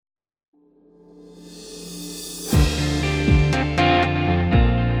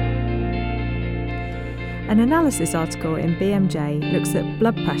An analysis article in BMJ looks at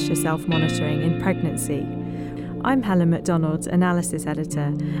blood pressure self-monitoring in pregnancy. I'm Helen MacDonald, analysis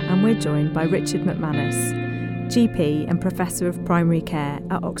editor, and we're joined by Richard McManus, GP and Professor of Primary Care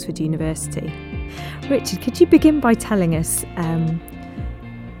at Oxford University. Richard, could you begin by telling us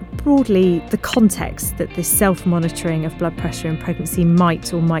broadly the context that this self-monitoring of blood pressure in pregnancy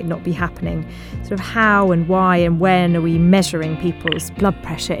might or might not be happening? Sort of how and why and when are we measuring people's blood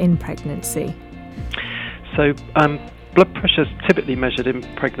pressure in pregnancy? So blood pressure is typically measured in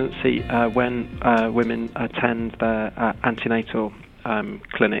pregnancy when women attend their antenatal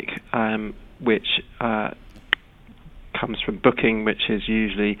clinic, which comes from booking, which is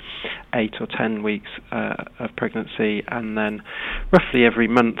usually 8 or 10 weeks of pregnancy, and then roughly every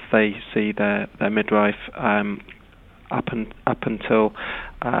month they see their midwife up until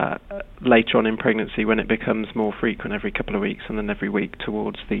later on in pregnancy, when it becomes more frequent, every couple of weeks, and then every week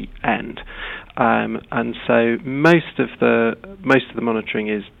towards the end. And so most of the monitoring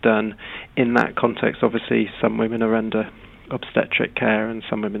is done in that context. Obviously, some women are under obstetric care, and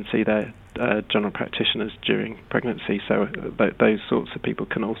some women see their general practitioners during pregnancy, so those sorts of people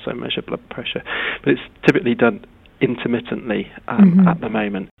can also measure blood pressure, but it's typically done intermittently at the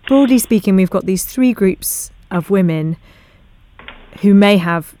moment. Broadly speaking, we've got these three groups of women who may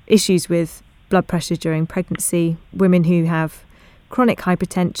have issues with blood pressure during pregnancy: women who have chronic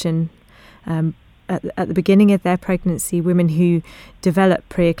hypertension at the beginning of their pregnancy, women who develop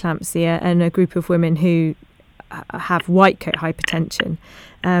preeclampsia, and a group of women who have white coat hypertension.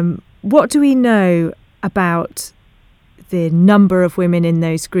 What do we know about the number of women in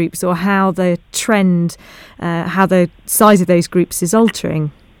those groups, or how the trend, how the size of those groups is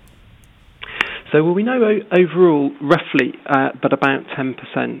altering? So, we know overall, roughly, but about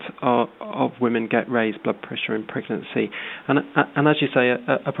 10% of women get raised blood pressure in pregnancy. And as you say,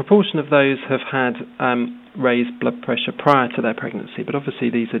 a proportion of those have had raised blood pressure prior to their pregnancy, but obviously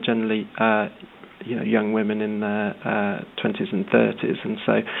these are generally young women in their 20s and 30s, and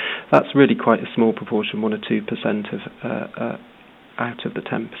so that's really quite a small proportion, 1 or 2% of out of the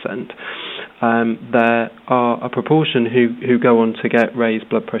 10%. There are a proportion who go on to get raised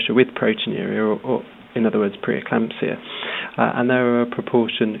blood pressure with proteinuria, or in other words, preeclampsia, and there are a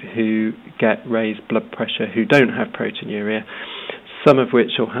proportion who get raised blood pressure who don't have proteinuria, some of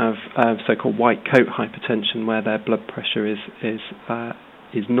which will have so-called white coat hypertension, where their blood pressure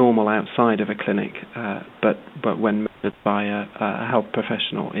is normal outside of a clinic, but when measured by a health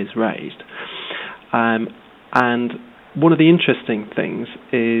professional is raised. And one of the interesting things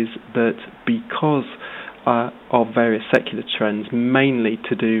is that because of various secular trends, mainly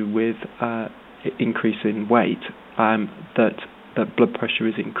to do with increase in weight, that blood pressure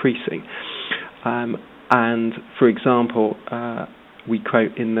is increasing. And for example, we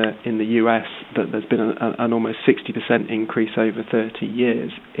quote in the US that there's been an almost 60% increase over 30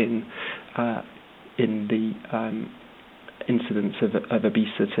 years in the incidence of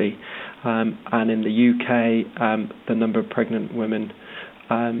obesity, and in the UK the number of pregnant women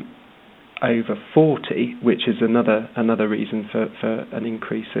over 40, which is another reason for an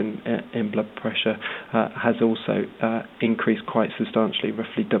increase in blood pressure, has also increased quite substantially,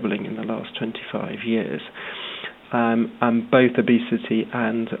 roughly doubling in the last 25 years. And both obesity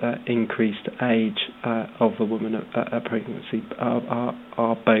and increased age of the woman at pregnancy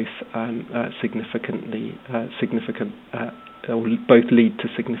are both significant, or both lead to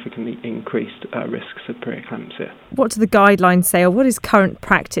significantly increased risks of preeclampsia. What do the guidelines say, or what is current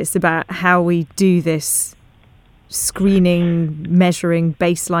practice about how we do this screening, measuring,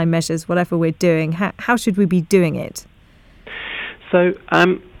 baseline measures, whatever we're doing? How should we be doing it? So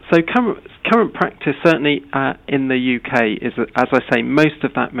current practice, certainly in the UK, is that, as I say, most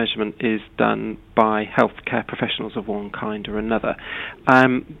of that measurement is done by healthcare professionals of one kind or another.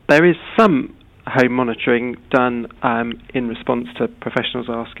 There is some home monitoring done in response to professionals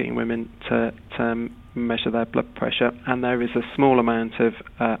asking women to measure their blood pressure, and there is a small amount of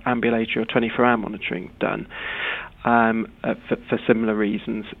ambulatory or 24-hour monitoring done for similar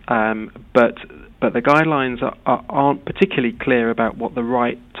reasons. But the guidelines aren't particularly clear about what the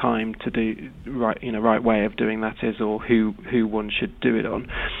right time to do, right way of doing that is, or who one should do it on.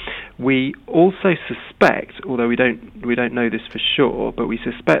 We also suspect, although we don't know this for sure, but we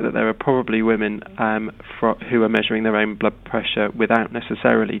suspect that there are probably women who are measuring their own blood pressure without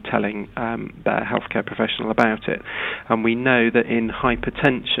necessarily telling their healthcare professional about it. And we know that in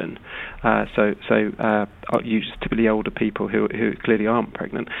hypertension, usually typically older people who clearly aren't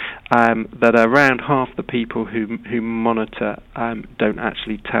pregnant, that around half the people who monitor don't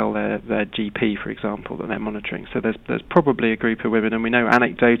actually tell their GP, for example, that they're monitoring. So there's probably a group of women, and we know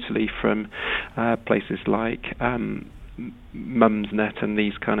anecdotally from places like Mumsnet and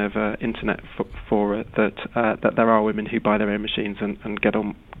these kind of internet fora that there are women who buy their own machines and get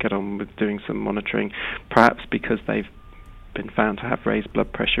on with doing some monitoring, perhaps because they've been found to have raised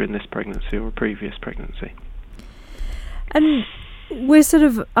blood pressure in this pregnancy or a previous pregnancy. And we're sort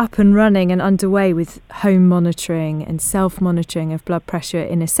of up and running and underway with home monitoring and self-monitoring of blood pressure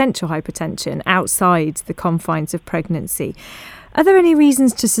in essential hypertension outside the confines of pregnancy. Are there any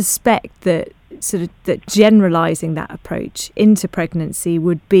reasons to suspect that generalising that approach into pregnancy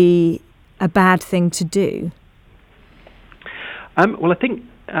would be a bad thing to do? Well, I think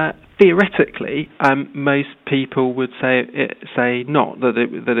theoretically, most people would say not, that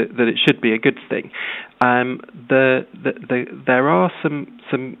it should be a good thing. There are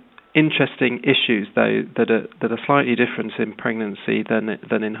some interesting issues though that are slightly different in pregnancy than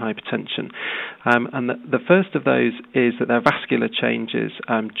in hypertension, and the first of those is that there are vascular changes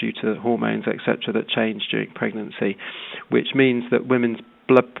due to hormones, etc., that change during pregnancy, which means that women's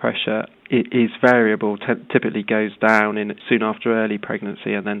blood pressure is variable, typically goes down soon after early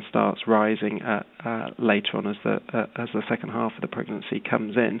pregnancy and then starts rising later on as the second half of the pregnancy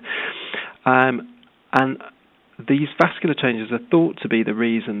comes in. And these vascular changes are thought to be the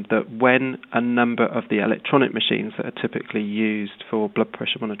reason that when a number of the electronic machines that are typically used for blood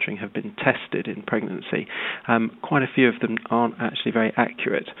pressure monitoring have been tested in pregnancy, quite a few of them aren't actually very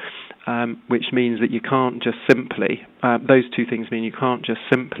accurate, which means that you can't just simply, those two things mean you can't just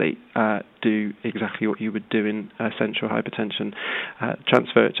simply do exactly what you would do in essential hypertension,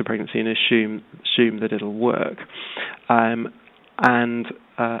 transfer it to pregnancy and assume that it'll work.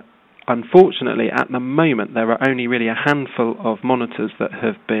 Unfortunately, at the moment, there are only really a handful of monitors that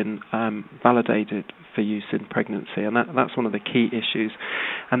have been validated for use in pregnancy, and that's one of the key issues.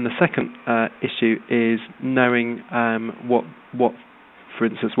 And the second issue is knowing for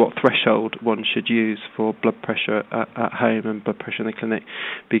instance, what threshold one should use for blood pressure at home and blood pressure in the clinic,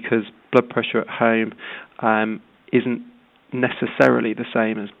 because blood pressure at home isn't necessarily the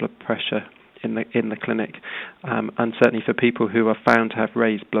same as blood pressure in the clinic, and certainly for people who are found to have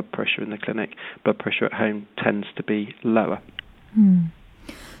raised blood pressure in the clinic, blood pressure at home tends to be lower.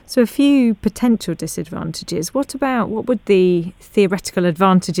 So a few potential disadvantages. What would the theoretical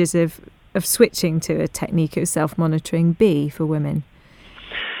advantages of switching to a technique of self-monitoring be for women?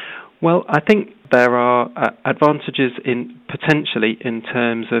 Well, I think there are advantages potentially in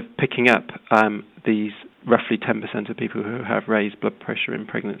terms of picking up these roughly 10% of people who have raised blood pressure in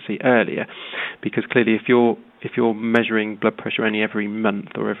pregnancy earlier, because clearly if you're measuring blood pressure only every month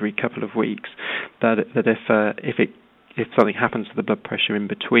or every couple of weeks, that if something happens to the blood pressure in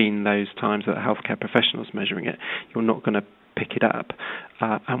between those times that a healthcare professional's measuring it, you're not going to pick it up.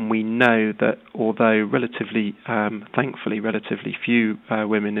 And we know that although thankfully relatively few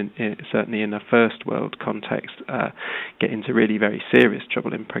women, certainly in a first world context, get into really very serious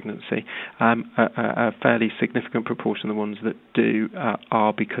trouble in pregnancy, a fairly significant proportion of the ones that do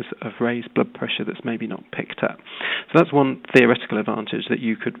are because of raised blood pressure that's maybe not picked up. So that's one theoretical advantage, that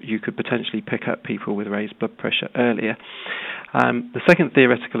you could potentially pick up people with raised blood pressure earlier. The second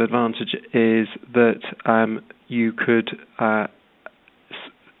theoretical advantage is that you could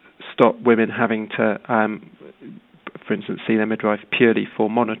stop women having to, for instance, see their midwife purely for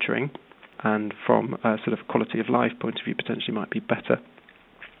monitoring, and from a sort of quality of life point of view potentially might be better.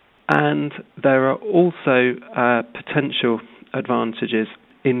 And there are also potential advantages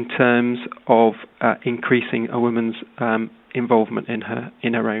in terms of increasing a woman's involvement in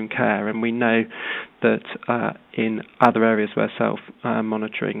her own care, and we know that in other areas where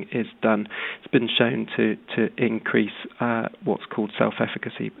self-monitoring is done, it's been shown to increase what's called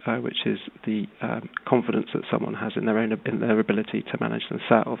self-efficacy, which is the confidence that someone has in their ability to manage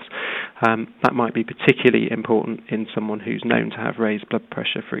themselves. That might be particularly important in someone who's known to have raised blood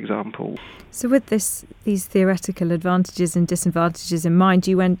pressure, for example. So with these theoretical advantages and disadvantages in mind,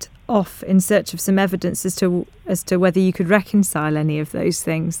 you went off in search of some evidence as to whether you could reconcile any of those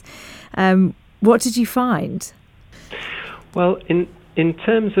things. What did you find? Well, in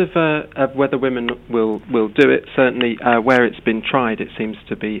terms of whether women will do it, certainly where it's been tried, it seems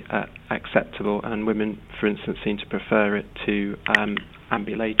to be acceptable, and women, for instance, seem to prefer it to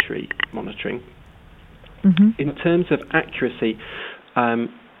ambulatory monitoring. Mm-hmm. In terms of accuracy,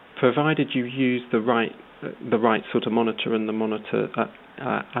 provided you use the right sort of monitor, and the monitor,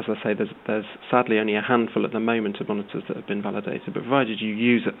 as I say, there's sadly only a handful at the moment of monitors that have been validated, but provided you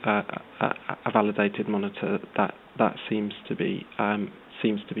use a validated monitor, that seems to be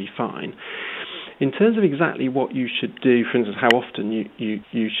fine. In terms of exactly what you should do, for instance, how often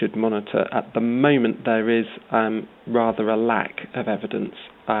you should monitor, at the moment there is rather a lack of evidence,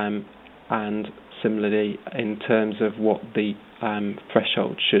 and similarly in terms of what the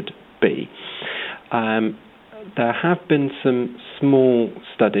threshold should be. There have been some small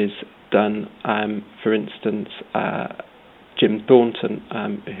studies done, for instance, Jim Thornton,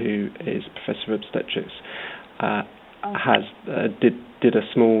 who is Professor of Obstetrics, did a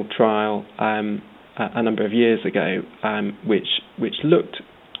small trial a number of years ago, which looked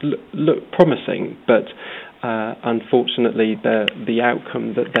promising, but unfortunately the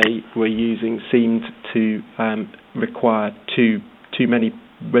outcome that they were using seemed to require too many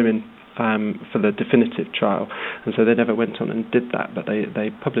women for the definitive trial, and so they never went on and did that, but they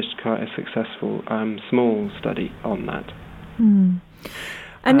published quite a successful small study on that.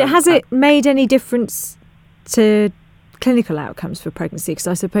 And has it made any difference to clinical outcomes for pregnancy? Because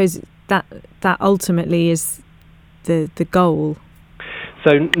I suppose that ultimately is the goal.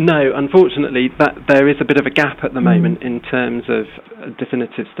 So no, unfortunately, that there is a bit of a gap at the moment in terms of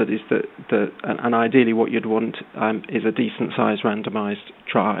definitive studies. And ideally, what you'd want is a decent-sized randomised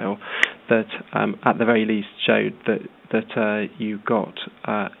trial that, at the very least, showed that you got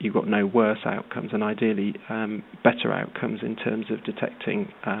no worse outcomes, and ideally better outcomes in terms of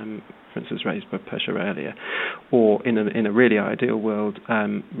detecting, for instance, raised blood pressure earlier, or in a really ideal world,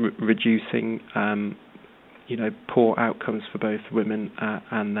 reducing poor outcomes for both women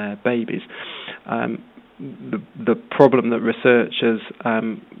and their babies. The problem that researchers,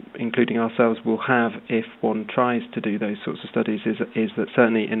 including ourselves, will have if one tries to do those sorts of studies is that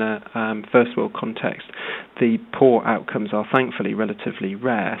certainly in a first world context, the poor outcomes are thankfully relatively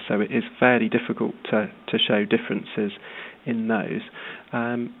rare, so it is fairly difficult to show differences in those.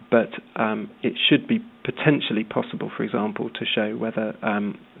 But it should be potentially possible, for example, to show whether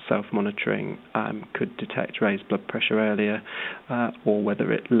self-monitoring could detect raised blood pressure earlier, or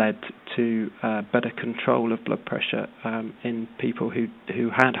whether it led to better control of blood pressure in people who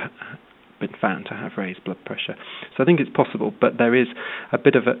had been found to have raised blood pressure. So I think it's possible, but there is a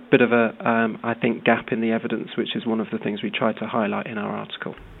bit of a I think gap in the evidence, which is one of the things we try to highlight in our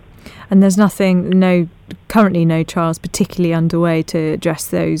article. And there's currently no trials particularly underway to address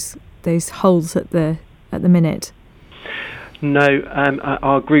those holes at the minute. No,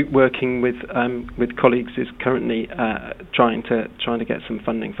 our group working with colleagues is currently trying to get some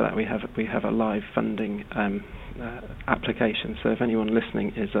funding for that. We have a live funding application. So if anyone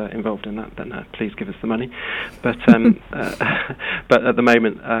listening is involved in that, then please give us the money. But but at the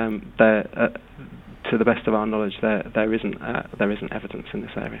moment, to the best of our knowledge, there isn't evidence in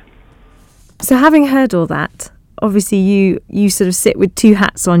this area. So having heard all that, obviously you sort of sit with two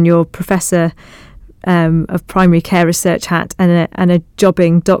hats on, your professor of primary care research hat and a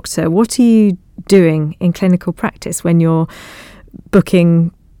jobbing doctor. What are you doing in clinical practice when you're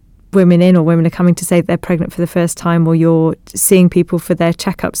booking women in, or women are coming to say they're pregnant for the first time, or you're seeing people for their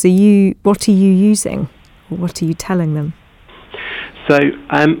checkups? What are you using, or what are you telling them? So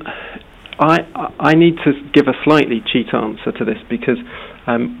I need to give a slightly cheat answer to this, because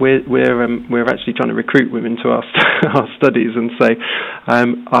we're actually trying to recruit women to our studies, and so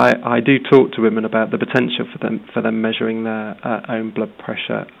I do talk to women about the potential for them measuring their own blood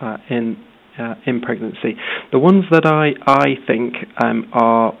pressure in pregnancy. The ones that I think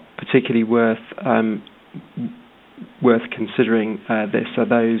are particularly worth considering this are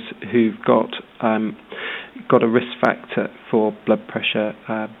those who've got a risk factor for blood pressure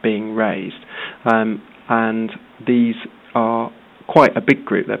being raised, and these are quite a big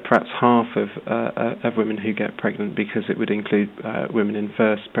group. They're perhaps half of women who get pregnant, because it would include women in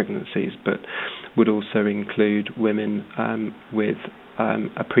first pregnancies, but would also include women with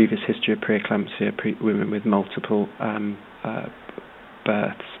a previous history of preeclampsia, women with multiple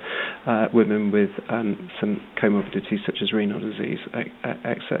births, women with some comorbidities such as renal disease,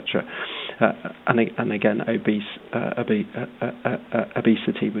 etc. And again,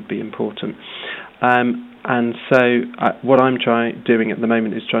 obesity would be important. And so what I'm doing at the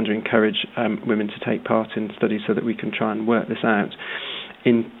moment is trying to encourage women to take part in studies so that we can try and work this out.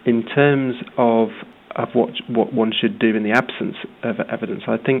 In terms of what one should do in the absence of evidence,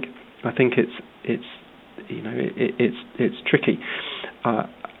 I think it's tricky.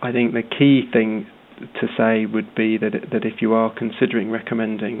 I think the key thing to say would be that if you are considering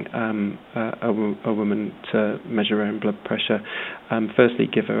recommending a woman to measure her own blood pressure, firstly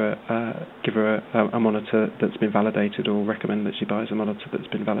give her a monitor that's been validated, or recommend that she buys a monitor that's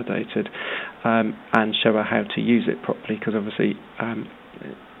been validated, and show her how to use it properly, because obviously,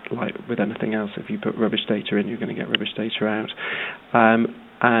 like with anything else, if you put rubbish data in, you're going to get rubbish data out.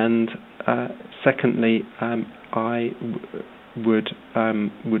 And secondly, I would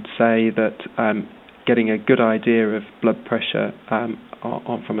say that getting a good idea of blood pressure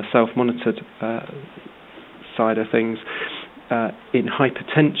from a self-monitored side of things in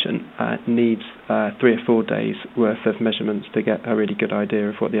hypertension needs 3 or 4 days worth of measurements to get a really good idea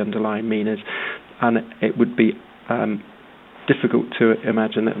of what the underlying mean is, and it would be difficult to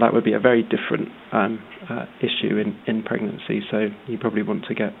imagine that would be a very different issue in pregnancy. So you probably want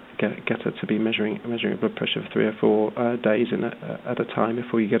to get her to be measuring blood pressure for 3 or 4 days at a time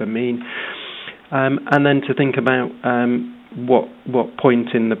before you get a mean, and then to think about what point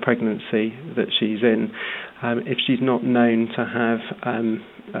in the pregnancy that she's in. If she's not known to have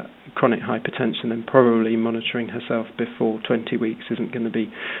chronic hypertension, then probably monitoring herself before 20 weeks isn't going to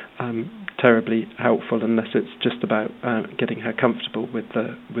be terribly helpful, unless it's just about getting her comfortable with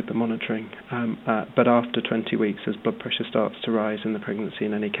the monitoring. But after 20 weeks, as blood pressure starts to rise in the pregnancy,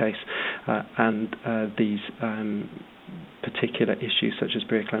 in any case, and these particular issues such as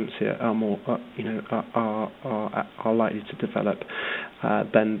preeclampsia are more, are likely to develop,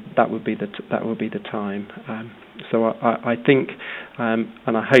 then that would be the time. So I think,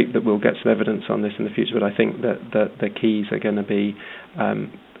 and I hope that we'll get some evidence on this in the future. But I think that the keys are going to be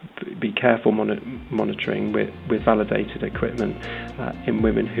careful monitoring with validated equipment in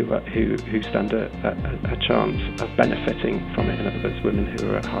women who stand a chance of benefiting from it. In other words, women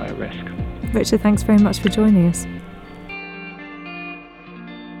who are at higher risk. Richard, thanks very much for joining us.